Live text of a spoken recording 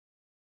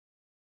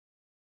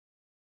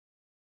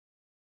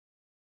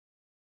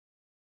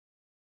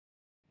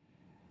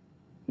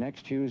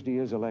Next Tuesday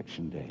is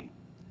Election Day.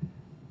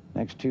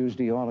 Next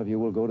Tuesday, all of you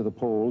will go to the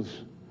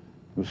polls,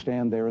 will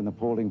stand there in the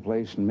polling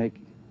place and make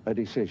a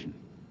decision.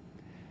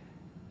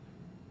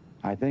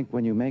 I think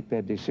when you make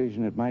that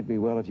decision, it might be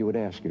well if you would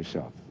ask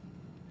yourself,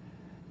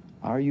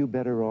 are you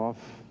better off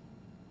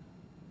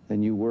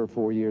than you were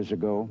 4 years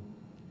ago?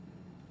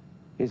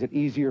 Is it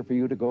easier for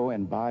you to go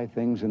and buy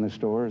things in the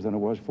stores than it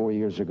was 4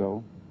 years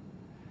ago?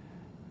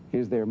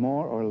 Is there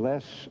more or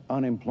less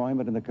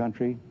unemployment in the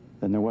country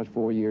than there was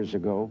 4 years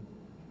ago?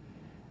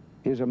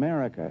 Is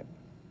America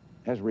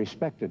as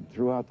respected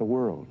throughout the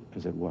world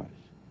as it was?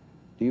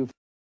 Do you feel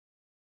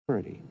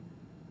security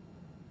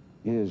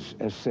is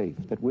as safe,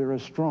 that we're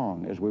as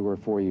strong as we were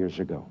 4 years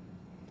ago?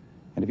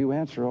 And if you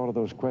answer all of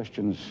those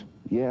questions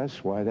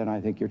yes, why then I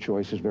think your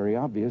choice is very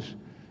obvious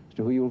as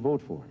to who you'll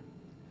vote for.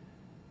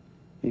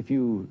 If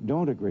you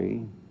don't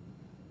agree,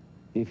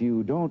 if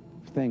you don't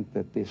think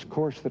that this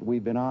course that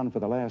we've been on for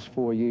the last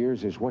 4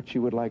 years is what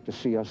you would like to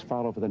see us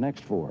follow for the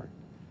next 4,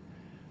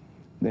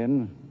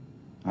 then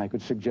I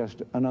could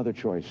suggest another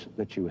choice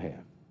that you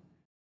have.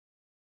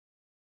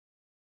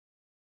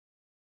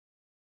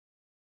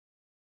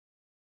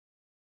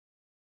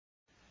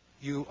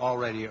 You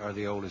already are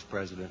the oldest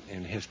president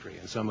in history,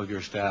 and some of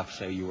your staff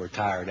say you were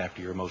tired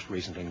after your most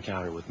recent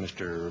encounter with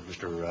Mr.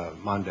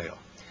 Mondale.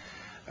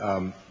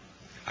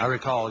 I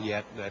recall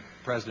yet that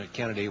President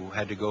Kennedy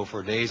had to go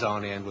for days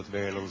on end with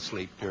very little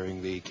sleep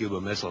during the Cuba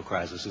Missile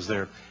Crisis. Is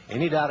there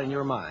any doubt in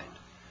your mind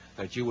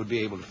that you would be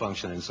able to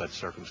function in such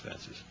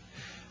circumstances?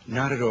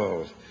 Not at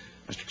all,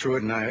 Mr.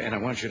 Truitt, and I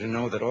want you to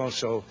know that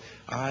also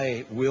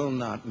I will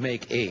not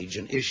make age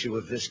an issue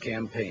of this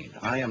campaign.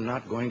 I am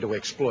not going to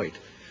exploit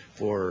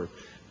for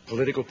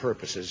political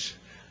purposes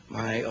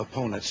my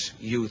opponent's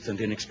youth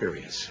and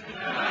inexperience.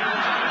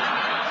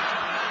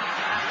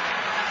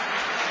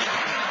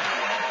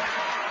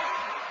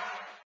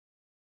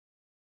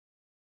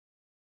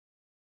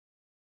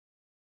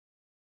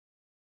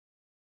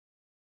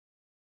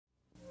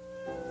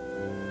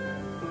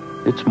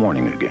 It's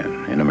morning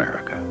again in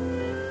America.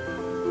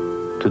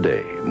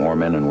 Today, more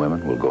men and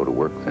women will go to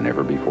work than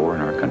ever before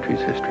in our country's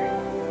history.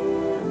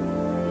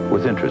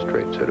 With interest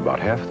rates at about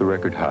half the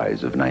record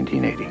highs of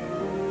 1980,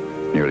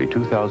 nearly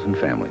 2,000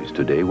 families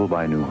today will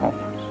buy new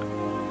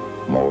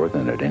homes, more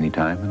than at any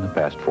time in the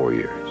past 4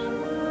 years.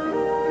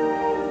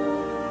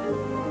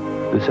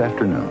 This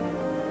afternoon,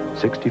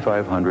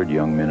 6,500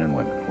 young men and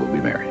women will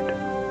be married.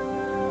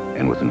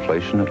 And with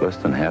inflation at less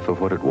than half of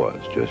what it was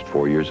just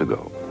 4 years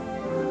ago,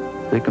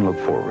 they can look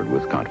forward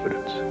with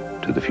confidence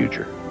to the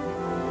future.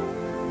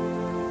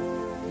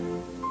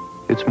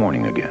 It's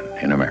morning again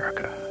in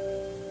America.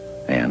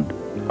 And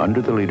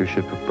under the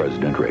leadership of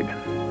President Reagan,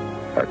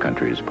 our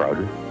country is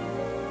prouder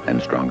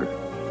and stronger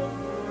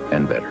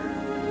and better.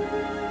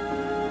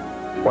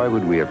 Why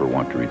would we ever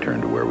want to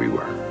return to where we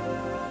were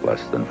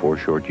less than 4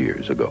 short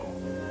years ago?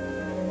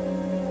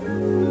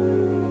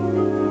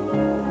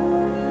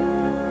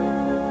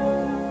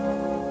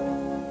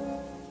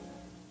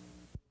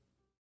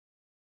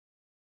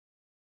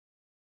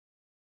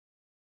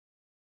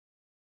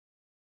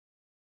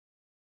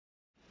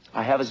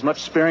 I have as much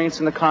experience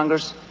in the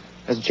Congress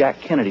as Jack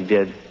Kennedy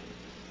did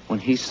when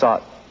he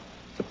sought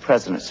the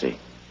presidency.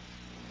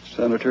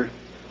 Senator,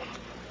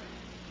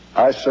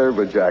 I served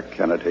with Jack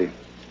Kennedy.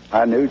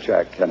 I knew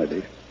Jack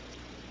Kennedy.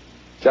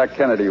 Jack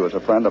Kennedy was a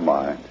friend of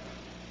mine.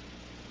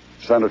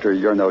 Senator,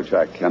 you're no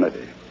Jack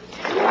Kennedy.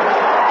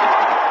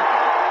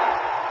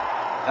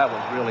 That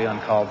was really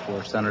uncalled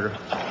for, Senator.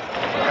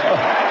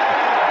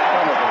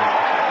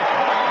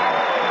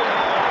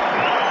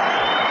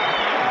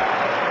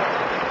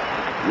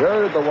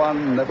 You're the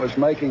one that was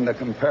making the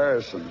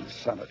comparisons,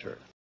 Senator.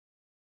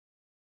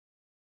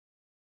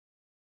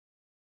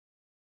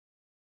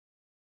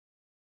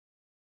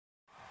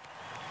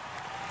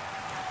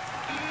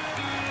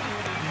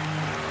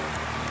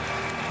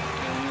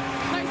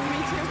 Nice to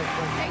meet you.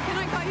 Hey, can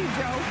I call you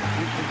Joe?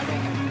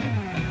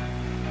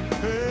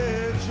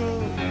 Hey, Joe,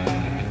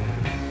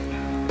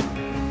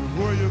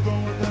 where you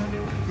going then?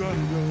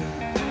 Gotta go.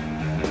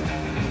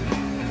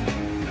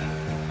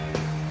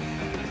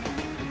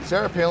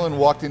 Sarah Palin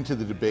walked into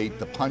the debate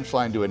the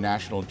punchline to a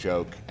national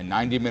joke, and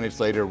 90 minutes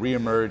later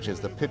reemerged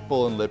as the pit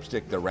bull and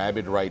lipstick the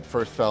rabid right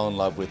first fell in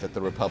love with at the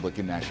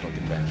Republican National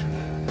Convention.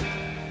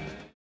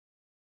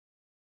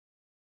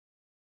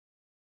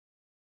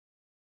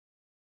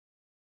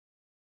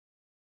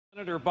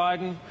 Senator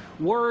Biden,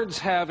 words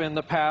have in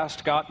the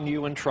past gotten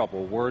you in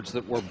trouble, words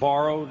that were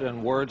borrowed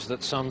and words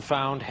that some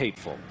found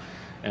hateful.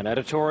 An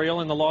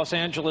editorial in the Los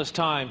Angeles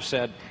Times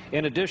said,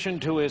 in addition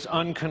to his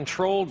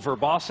uncontrolled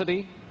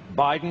verbosity,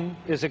 Biden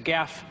is a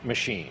gaffe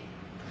machine.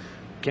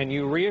 Can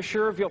you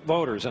reassure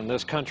voters in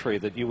this country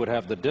that you would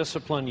have the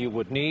discipline you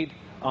would need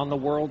on the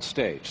world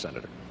stage,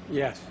 Senator?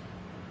 Yes.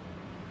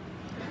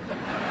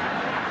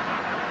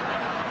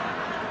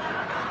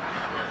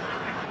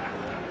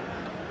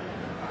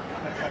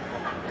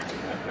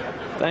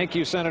 Thank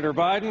you, Senator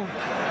Biden.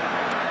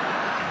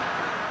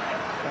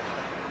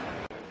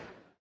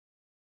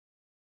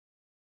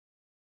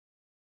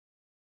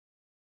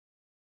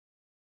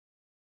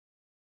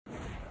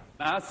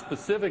 I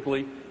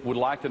specifically would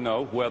like to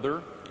know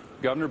whether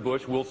Governor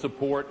Bush will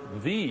support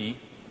the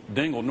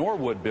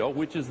Dingell-Norwood bill,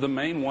 which is the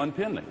main one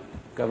pending.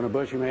 Governor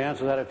Bush, you may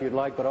answer that if you'd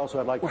like, but also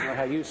I'd like to know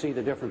how you see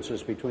the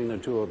differences between the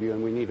two of you,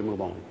 and we need to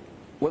move on.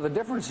 Well, the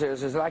difference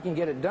is that I can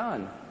get it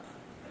done.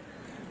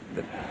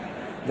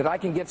 That I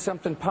can get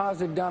something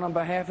positive done on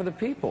behalf of the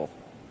people.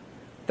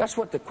 That's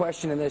what the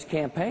question in this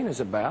campaign is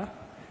about.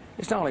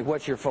 It's not only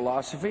what's your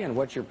philosophy and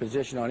what's your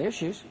position on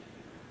issues,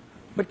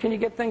 but can you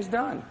get things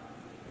done?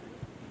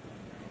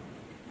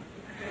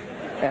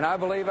 And I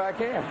believe I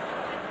can.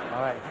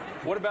 All right.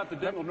 What about the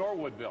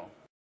Dingell-Norwood bill?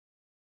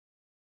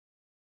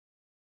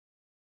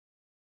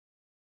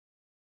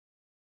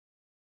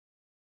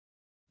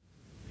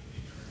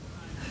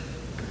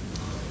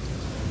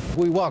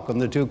 We welcome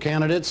the two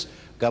candidates,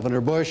 Governor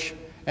Bush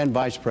and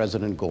Vice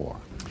President Gore.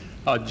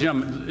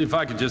 Jim, if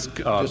I could just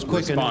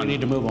quick, and we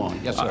need to move on.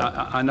 Yes, sir.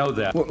 I know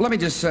that. Well, let me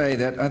just say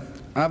that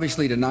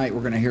obviously tonight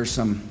we're going to hear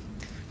some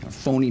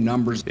phony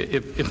numbers.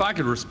 If I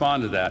could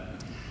respond to that,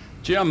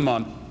 Jim,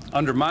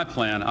 under my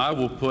plan, I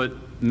will put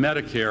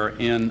Medicare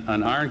in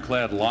an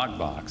ironclad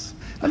lockbox.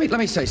 Let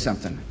me say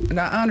something.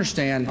 Now, I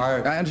understand.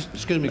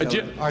 Excuse me,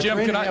 Jim, our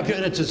 3.5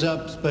 minutes is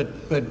up, but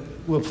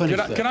we'll finish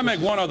that. Can I make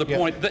one other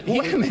point?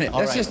 Wait a minute.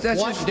 That's just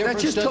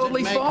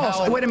totally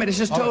false. Wait a minute. It's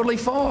just totally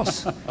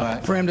false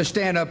for him to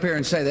stand up here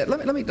and say that.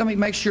 Let me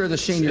make sure the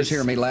seniors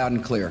hear me loud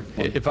and clear.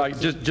 If I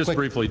just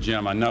briefly,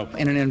 Jim, I know.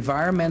 In an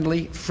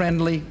environmentally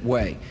friendly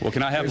way. Well,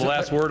 can I have the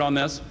last word on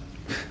this?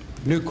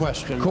 New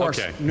question. Of course.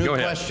 Okay, New go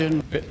ahead.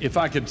 question. If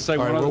I could say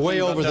one other we're thing way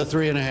about over the that.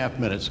 3.5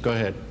 minutes. Go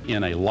ahead.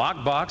 In a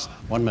lockbox.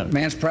 1 minute.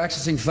 Man's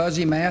practicing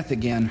fuzzy math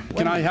again.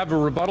 Can I have a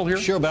rebuttal here?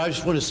 Sure, but I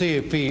just want to see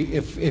if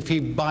he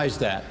buys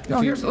that. No,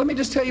 let me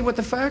just tell you what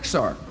the facts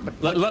are.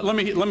 Let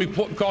me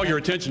call your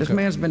attention This to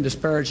man's been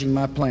disparaging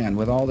my plan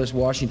with all this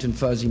Washington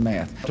fuzzy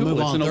math. To move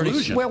it's on, an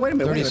illusion. Well, wait a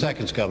minute. 30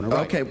 seconds, Governor.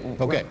 Right? Okay.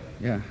 Okay.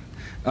 Yeah.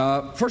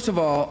 First of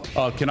all,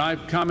 Can I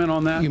comment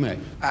on that? You may.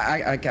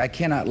 I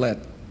cannot let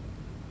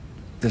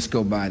this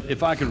go by.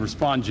 If I could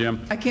respond,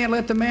 Jim. I can't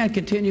let the man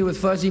continue with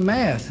fuzzy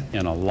math.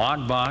 In a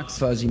lockbox.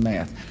 Fuzzy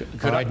math.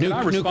 Can I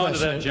respond to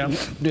that, Jim?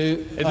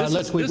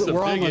 This is a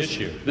big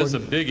issue. This is a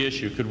big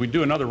issue. Could we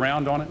do another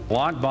round on it?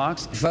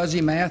 Lockbox. Fuzzy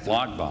math.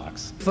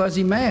 Lockbox.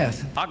 Fuzzy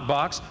math.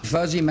 Lockbox.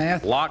 Fuzzy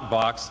math.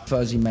 Lockbox.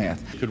 Fuzzy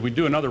math. Could we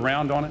do another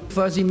round on it?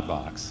 Fuzzy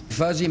box.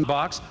 Fuzzy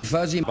box.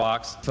 Fuzzy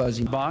box.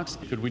 Fuzzy box.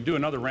 Could we do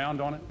another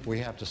round on it? We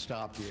have to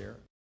stop here.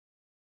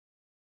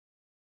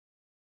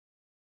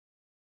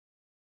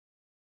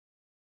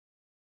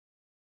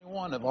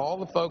 One of all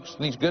the folks,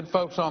 these good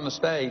folks on the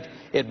stage,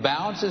 it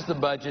balances the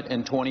budget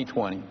in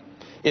 2020.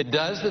 It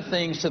does the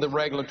things to the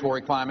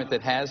regulatory climate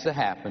that has to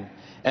happen.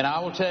 And I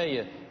will tell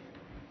you,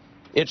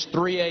 it's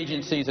 3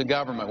 agencies of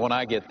government when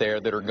I get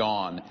there that are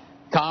gone.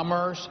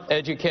 Commerce,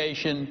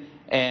 education,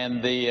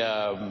 and the,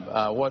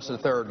 what's the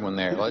third one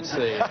there? Let's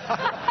see.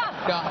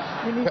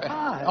 You need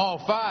 5. Oh,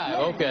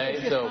 5.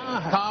 Okay. So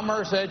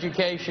commerce,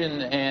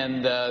 education,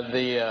 and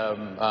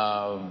EPA?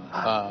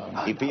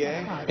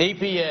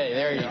 EPA.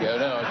 There you go.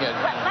 No, okay.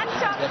 Let's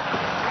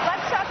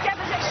talk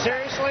deposition.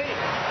 Seriously?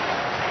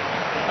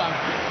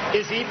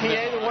 Is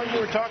EPA the one you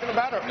were talking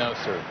about? Or? No,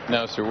 sir.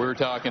 No, sir. We were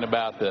talking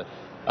about the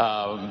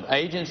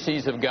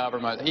agencies of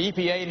government.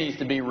 EPA needs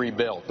to be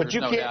rebuilt. There's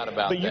no doubt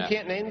about that. But you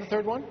can't name the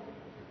third one?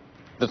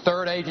 The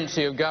third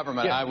agency of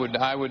government, yeah.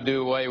 I would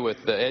do away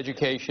with the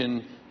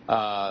education,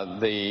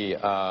 the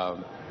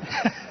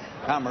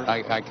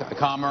commerce.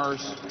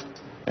 Commerce,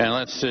 and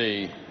let's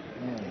see.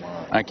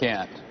 I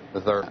can't.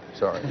 The third.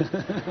 Sorry.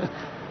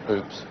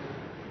 Oops.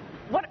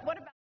 What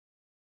about?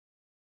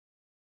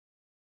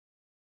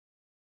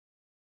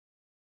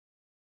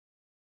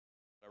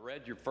 I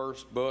read your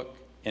first book,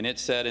 and it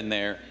said in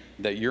there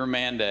that your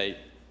mandate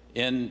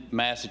in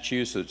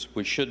Massachusetts,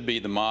 which should be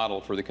the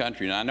model for the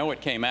country. And I know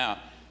it came out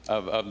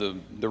of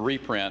the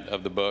reprint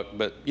of the book,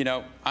 but, you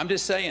know, I'm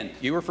just saying,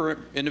 you were for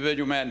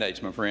individual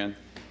mandates, my friend.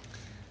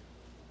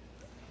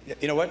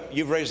 You know what?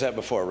 You've raised that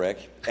before,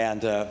 Rick,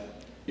 and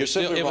you're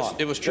simply wrong.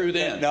 It was true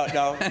then. No.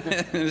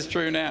 It's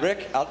true now.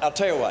 Rick, I'll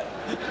tell you what.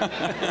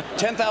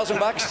 $10,000?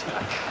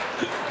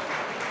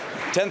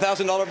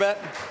 $10,000 bet?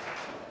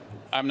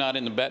 I'm not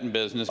in the betting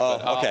business,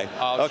 but okay.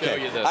 I'll show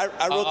you the.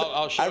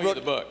 I'll show you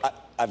the book.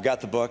 I've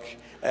got the book,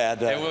 and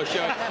we'll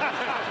show.